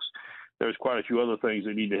general's office. There's quite a few other things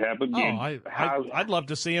that need to happen. I'd love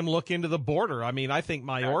to see him look into the border. I mean, I think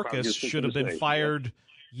Mayorkas should have been fired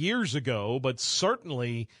years ago, but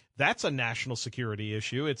certainly that's a national security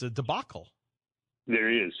issue. It's a debacle.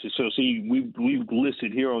 There is. So, see, we've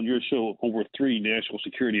listed here on your show over 3 national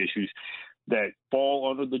security issues that fall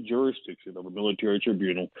under the jurisdiction of a military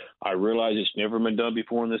tribunal. I realize it's never been done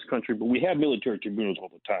before in this country, but we have military tribunals all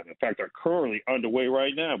the time. In fact, they're currently underway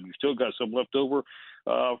right now. We've still got some left over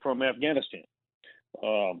from Afghanistan.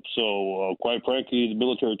 So, quite frankly, the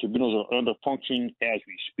military tribunals are under function as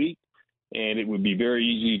we speak. and it would be very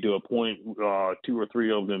easy to appoint 2 or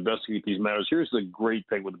 3 of them to investigate these matters. Here's the great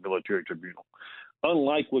thing with the military tribunal.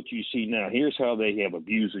 Unlike what you see now, here's how they have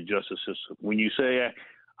abused the justice system. When you say,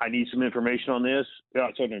 I need some information on this,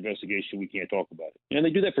 it's under investigation, we can't talk about it. And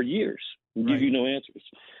they do that for years and give you no answers.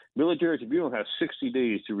 Military tribunal has 60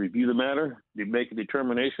 days to review the matter, to make a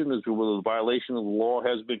determination as to whether the violation of the law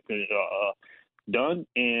has been done,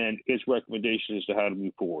 and its recommendation as to how to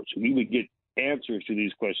move forward. So we would get answers to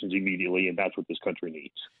these questions immediately, and that's what this country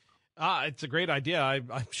needs. It's a great idea. I'm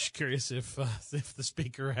just curious if the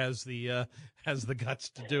speaker has the guts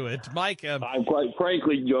to do it. Mike, I'm quite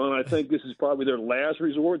frankly, John, I think this is probably their last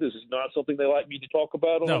resort. This is not something they like me to talk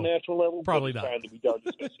about on a national level. Probably not. Time to be done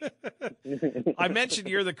discussing. I mentioned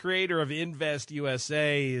you're the creator of Invest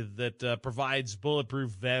USA that provides bulletproof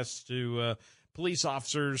vests to police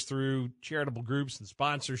officers through charitable groups and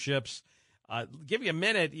sponsorships. Give you a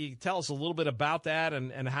minute. You can tell us a little bit about that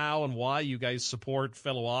and how and why you guys support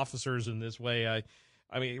fellow officers in this way. I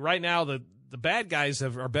mean, right now the bad guys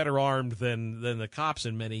are better armed than the cops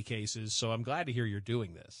in many cases. So I'm glad to hear you're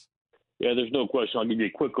doing this. Yeah, there's no question. I'll give you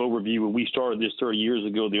a quick overview. When we started this 30 years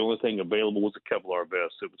ago, the only thing available was a Kevlar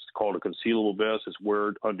vest. It was called a concealable vest. It's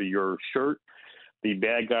worn under your shirt. The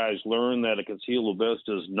bad guys learned that a concealable vest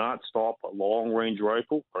does not stop a long-range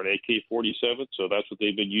rifle or an AK-47, so that's what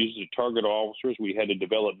they've been using to target officers. We had to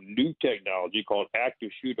develop new technology called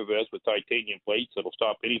active shooter vests with titanium plates that'll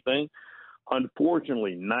stop anything.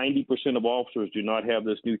 Unfortunately, 90% of officers do not have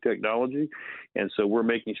this new technology, and so we're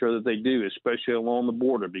making sure that they do, especially along the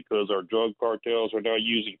border, because our drug cartels are now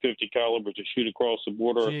using 50 calibers to shoot across the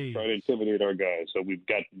border and try to intimidate our guys, so we've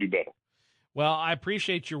got to do better. Well, I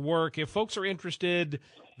appreciate your work. If folks are interested,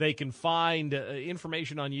 they can find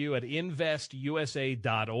information on you at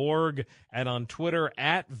investusa.org and on Twitter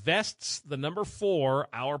at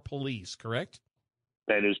vests4ourpolice, correct?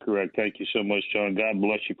 That is correct. Thank you so much, John. God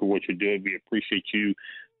bless you for what you're doing. We appreciate you.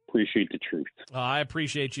 Appreciate the truth. I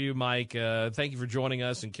appreciate you, Mike. Thank you for joining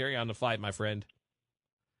us, and carry on the fight, my friend.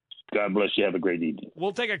 God bless you. Have a great evening.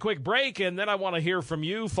 We'll take a quick break, and then I want to hear from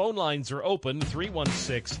you. Phone lines are open,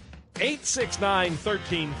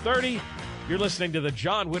 316-869-1330. You're listening to the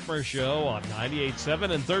John Whitmer Show on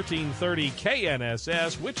 98.7 and 1330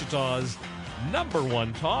 KNSS, Wichita's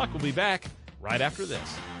 #1 talk. We'll be back right after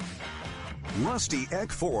this. Rusty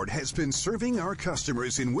Eck Ford has been serving our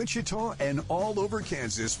customers in Wichita and all over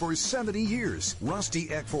Kansas for 70 years. Rusty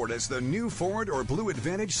Eck Ford is the new Ford or Blue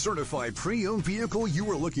Advantage certified pre-owned vehicle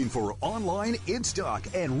you are looking for, online, in stock,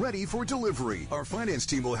 and ready for delivery. Our finance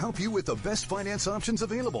team will help you with the best finance options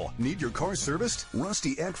available. Need your car serviced?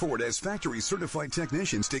 Rusty Eck Ford has factory certified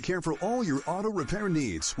technicians to care for all your auto repair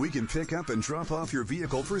needs. We can pick up and drop off your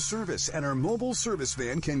vehicle for service, and our mobile service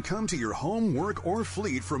van can come to your home, work, or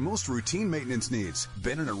fleet for most routine maintenance needs.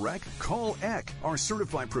 Been in a wreck? Call Eck. Our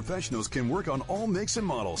certified professionals can work on all makes and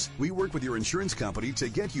models. We work with your insurance company to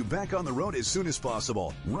get you back on the road as soon as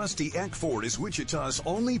possible. Rusty Eck Ford is Wichita's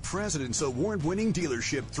only President's Award-winning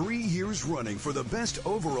dealership 3 years running for the best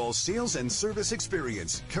overall sales and service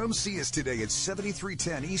experience. Come see us today at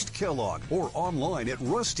 7310 East Kellogg or online at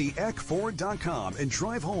rustyeckford.com and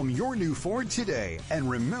drive home your new Ford today. And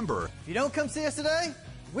remember, if you don't come see us today,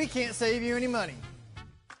 we can't save you any money.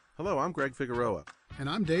 Hello, I'm Greg Figueroa. And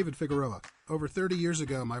I'm David Figueroa. Over 30 years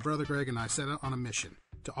ago, my brother Greg and I set out on a mission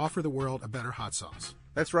to offer the world a better hot sauce.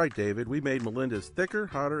 That's right, David. We made Melinda's thicker,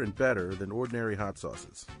 hotter, and better than ordinary hot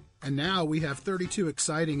sauces. And now we have 32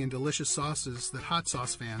 exciting and delicious sauces that hot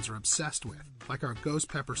sauce fans are obsessed with, like our ghost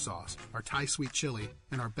pepper sauce, our Thai sweet chili,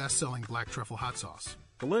 and our best-selling black truffle hot sauce.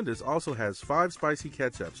 Melinda's also has 5 spicy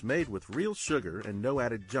ketchups made with real sugar and no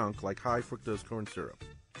added junk like high fructose corn syrup.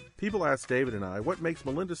 People ask David and I, what makes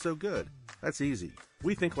Melinda so good? That's easy.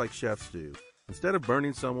 We think like chefs do. Instead of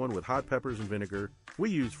burning someone with hot peppers and vinegar,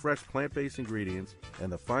 we use fresh plant-based ingredients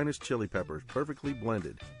and the finest chili peppers perfectly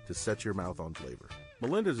blended to set your mouth on flavor.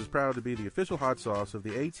 Melinda's is proud to be the official hot sauce of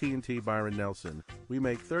the AT&T Byron Nelson. We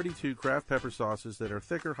make 32 craft pepper sauces that are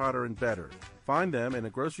thicker, hotter, and better. Find them in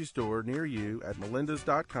a grocery store near you at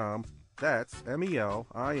melindas.com. That's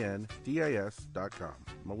melindas.com.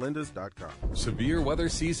 melindas.com. Severe weather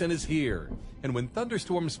season is here, and when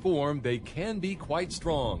thunderstorms form, they can be quite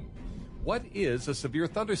strong. What is a severe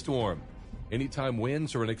thunderstorm? Anytime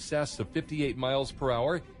winds are in excess of 58 miles per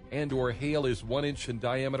hour and or hail is 1 inch in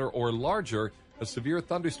diameter or larger, a severe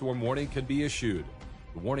thunderstorm warning can be issued.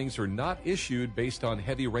 The warnings are not issued based on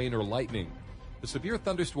heavy rain or lightning. The severe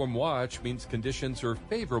thunderstorm watch means conditions are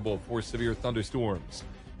favorable for severe thunderstorms.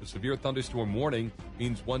 A severe thunderstorm warning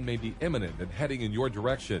means one may be imminent and heading in your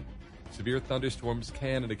direction. Severe thunderstorms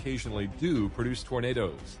can and occasionally do produce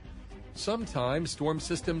tornadoes. Sometimes storm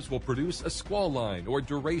systems will produce a squall line or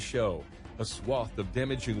derecho, a swath of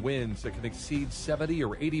damaging winds that can exceed 70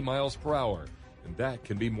 or 80 miles per hour, and that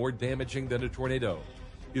can be more damaging than a tornado.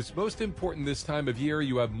 It's most important this time of year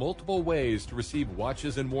you have multiple ways to receive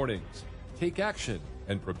watches and warnings. Take action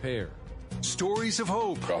and prepare. Stories of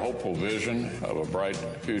hope. A hopeful vision of a bright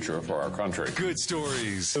future for our country. Good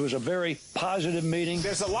stories. It was a very positive meeting.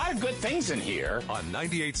 There's a lot of good things in here. On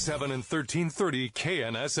 98.7 and 1330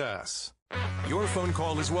 KNSS. Your phone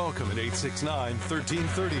call is welcome at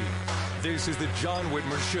 869-1330. This is the John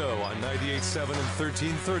Whitmer Show on 98.7 and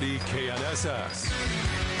 1330 KNSS.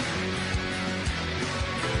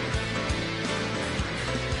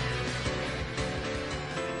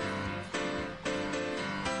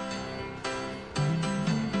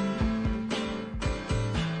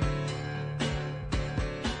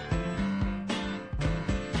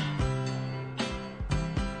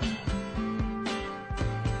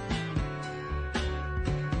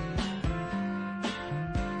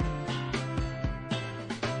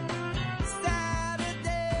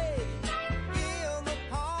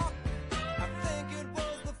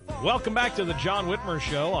 Welcome back to the John Whitmer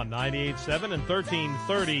Show on 98.7 and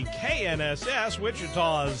 1330 KNSS,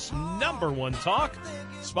 Wichita's #1 talk,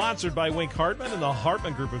 sponsored by Wink Hartman and the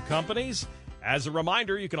Hartman Group of Companies. As a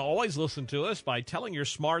reminder, you can always listen to us by telling your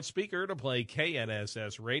smart speaker to play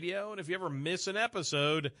KNSS Radio. And if you ever miss an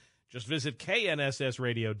episode, just visit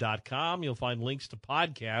knssradio.com. You'll find links to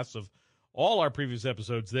podcasts of all our previous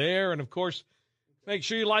episodes there. And, of course, make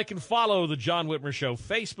sure you like and follow the John Whitmer Show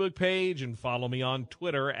Facebook page and follow me on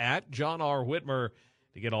Twitter at John R. Whitmer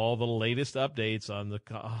to get all the latest updates on the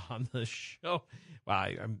show. Well,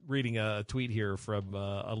 I'm reading a tweet here from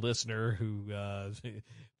a listener who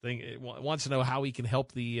wants to know how he can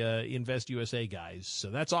help the Invest USA guys.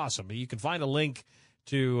 So that's awesome. You can find a link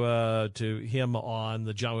to him on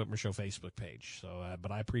the John Whitmer Show Facebook page. So,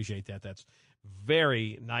 but I appreciate that. That's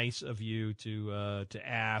very nice of you to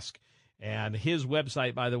ask. And his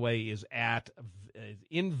website, by the way, is at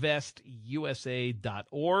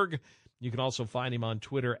investusa.org. You can also find him on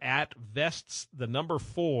Twitter at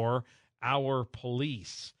vests4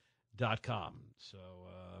 ourpolice.com. So,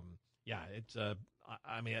 yeah, it's I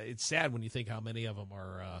mean, it's sad when you think how many of them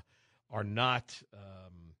are not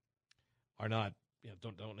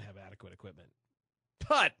don't have adequate equipment.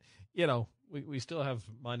 But we still have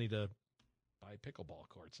money to buy pickleball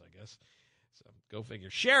courts, I guess. So go figure.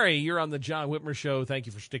 Sherry, you're on the John Whitmer Show. Thank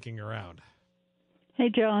you for sticking around. Hey,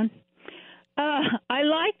 John. I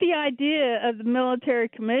like the idea of the military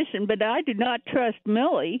commission, but I do not trust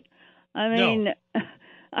Millie. I mean,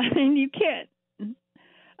 you can't.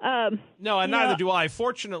 No, and neither do I.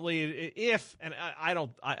 Fortunately,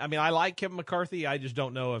 I like Kevin McCarthy. I just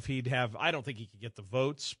don't know if I don't think he could get the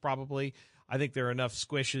votes, probably. I think there are enough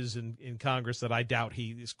squishes in Congress that I doubt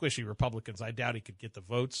squishy Republicans, I doubt he could get the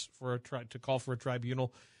votes to call for a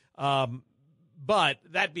tribunal. But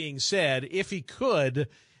that being said, if he could,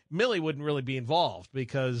 Millie wouldn't really be involved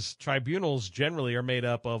because tribunals generally are made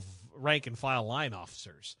up of rank and file line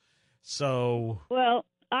officers. So, well,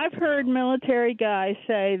 I've heard military guys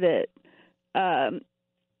say that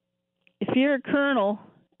if you're a colonel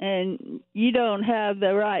and you don't have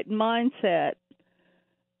the right mindset,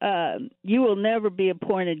 you will never be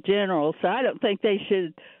appointed general. So I don't think they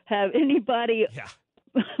should have anybody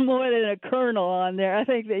more than a colonel on there. I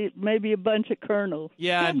think they maybe a bunch of colonels.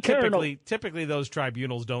 Yeah, and typically those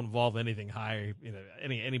tribunals don't involve anything high,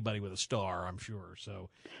 anybody with a star, I'm sure. So,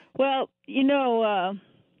 well, the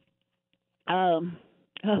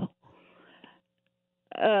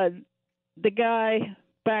guy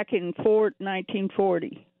back in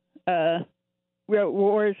 1940 wrote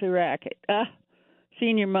War is a Racket.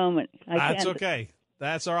 Senior moment. That's okay.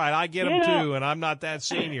 That's all right. I get them too, and I'm not that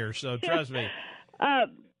senior, so trust me. But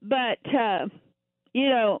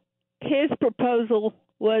his proposal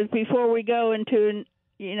was before we go into,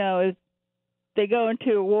 if they go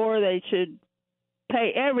into a war, they should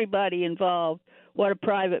pay everybody involved what a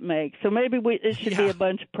private makes. So maybe it should be a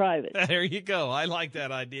bunch of privates. There you go. I like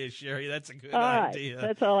that idea, Sherry. That's a good idea. Right.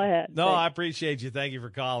 That's all I had. No, I appreciate you. Thank you for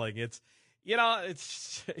calling. It's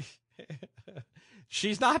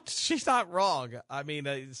she's not wrong. I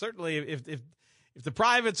mean, certainly if the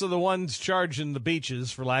privates are the ones charging the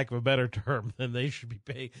beaches, for lack of a better term, then they should be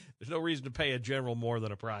paying. There's no reason to pay a general more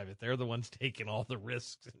than a private. They're the ones taking all the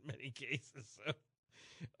risks in many cases. So,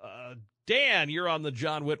 Dan, you're on the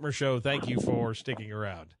John Whitmer Show. Thank you for sticking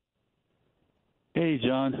around. Hey,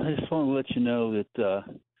 John. I just want to let you know that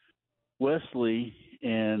Wesley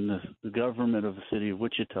and the government of the city of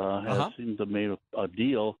Wichita seems to have made a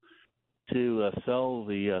deal to sell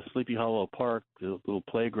the Sleepy Hollow Park, the little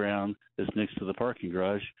playground that's next to the parking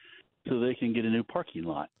garage, so they can get a new parking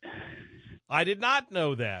lot. I did not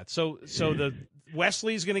know that. So the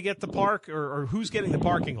Wesley's going to get the park, or who's getting the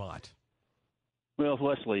parking lot? Well,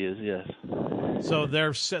 Wesley is, yes. So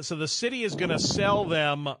the city is going to sell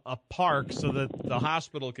them a park so that the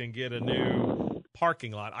hospital can get a new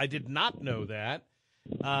parking lot. I did not know that.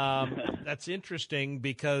 That's interesting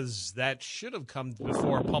because that should have come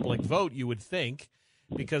before a public vote, you would think,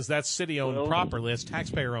 because that's city-owned property. It's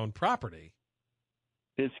taxpayer-owned property.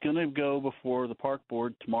 It's going to go before the park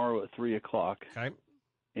board tomorrow at 3 o'clock. Okay.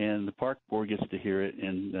 And the park board gets to hear it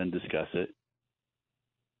and discuss it.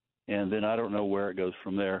 And then I don't know where it goes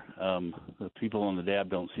from there. The people on the DAB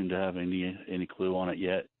don't seem to have any clue on it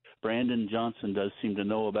yet. Brandon Johnson does seem to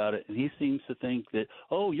know about it, and he seems to think that,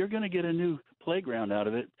 you're going to get a new playground out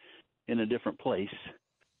of it in a different place,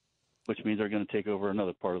 which means they're going to take over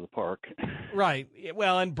another part of the park. Right.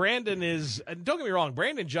 Well, and Brandon is, don't get me wrong,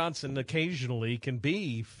 Brandon Johnson occasionally can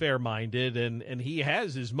be fair-minded, and he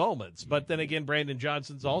has his moments. But then again, Brandon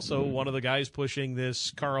Johnson's also one of the guys pushing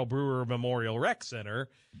this Carl Brewer Memorial Rec Center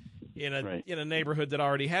in a neighborhood that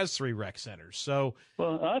already has 3 rec centers. So,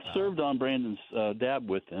 well, I've served on Brandon's DAB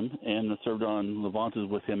with him, and served on Levante's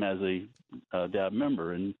with him as a DAB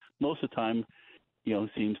member, and most of the time,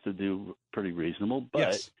 seems to do pretty reasonable. But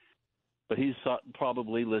yes. But he's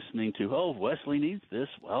probably listening to, Wesley needs this.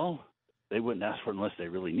 Well, they wouldn't ask for it unless they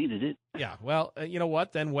really needed it. Yeah, well, you know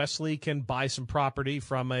what? Then Wesley can buy some property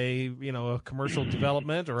from a commercial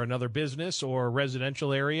development or another business or a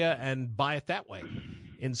residential area and buy it that way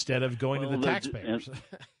instead of going to the taxpayers.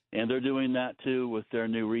 And they're doing that, too, with their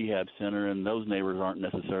new rehab center, and those neighbors aren't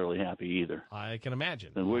necessarily happy either. I can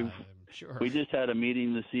imagine. And sure. We just had a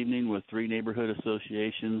meeting this evening with 3 neighborhood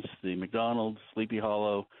associations, the McDonald's, Sleepy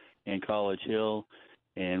Hollow, and College Hill,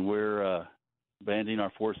 and we're banding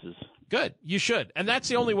our forces. Good. You should. And that's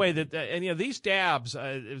the only way that these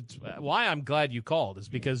DABs, why I'm glad you called is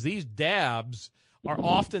because these DABs are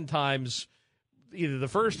oftentimes either the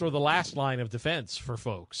first or the last line of defense for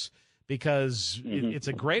folks, because it's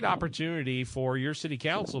a great opportunity for your city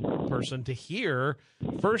council person to hear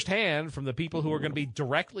firsthand from the people who are going to be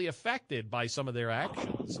directly affected by some of their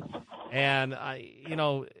actions. And,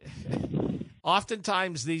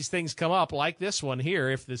 oftentimes these things come up like this one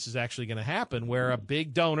here, if this is actually going to happen, where a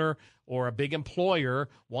big donor or a big employer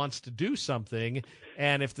wants to do something,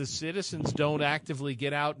 and if the citizens don't actively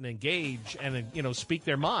get out and engage and speak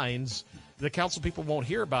their minds, the council people won't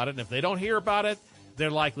hear about it. And if they don't hear about it,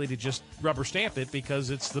 they're likely to just rubber stamp it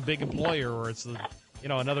because it's the big employer or it's the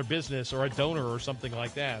another business or a donor or something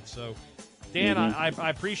like that. So, Dan, I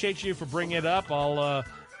appreciate you for bringing it up. I'll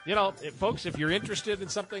folks, if you're interested in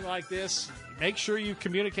something like this, make sure you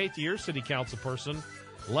communicate to your city council person.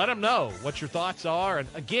 Let them know what your thoughts are. And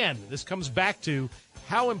again, this comes back to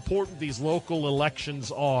how important these local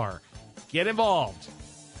elections are. Get involved.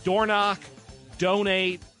 Door knock,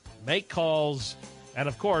 donate, make calls, and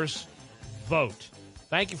of course, vote.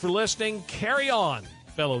 Thank you for listening. Carry on,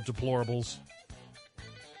 fellow deplorables.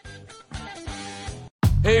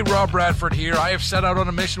 Hey, Rob Bradford here. I have set out on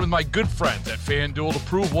a mission with my good friends at FanDuel to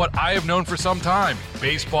prove what I have known for some time.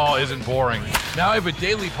 Baseball isn't boring. Now I have a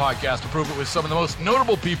daily podcast to prove it with some of the most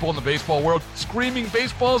notable people in the baseball world, screaming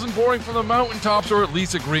baseball isn't boring from the mountaintops, or at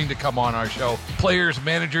least agreeing to come on our show. Players,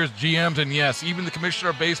 managers, GMs, and yes, even the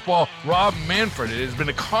commissioner of baseball, Rob Manfred. It has been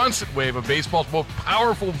a constant wave of baseball's most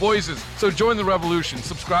powerful voices. So join the revolution.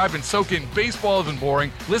 Subscribe and soak in Baseball Isn't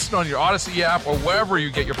Boring. Listen on your Odyssey app or wherever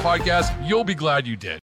you get your podcasts. You'll be glad you did.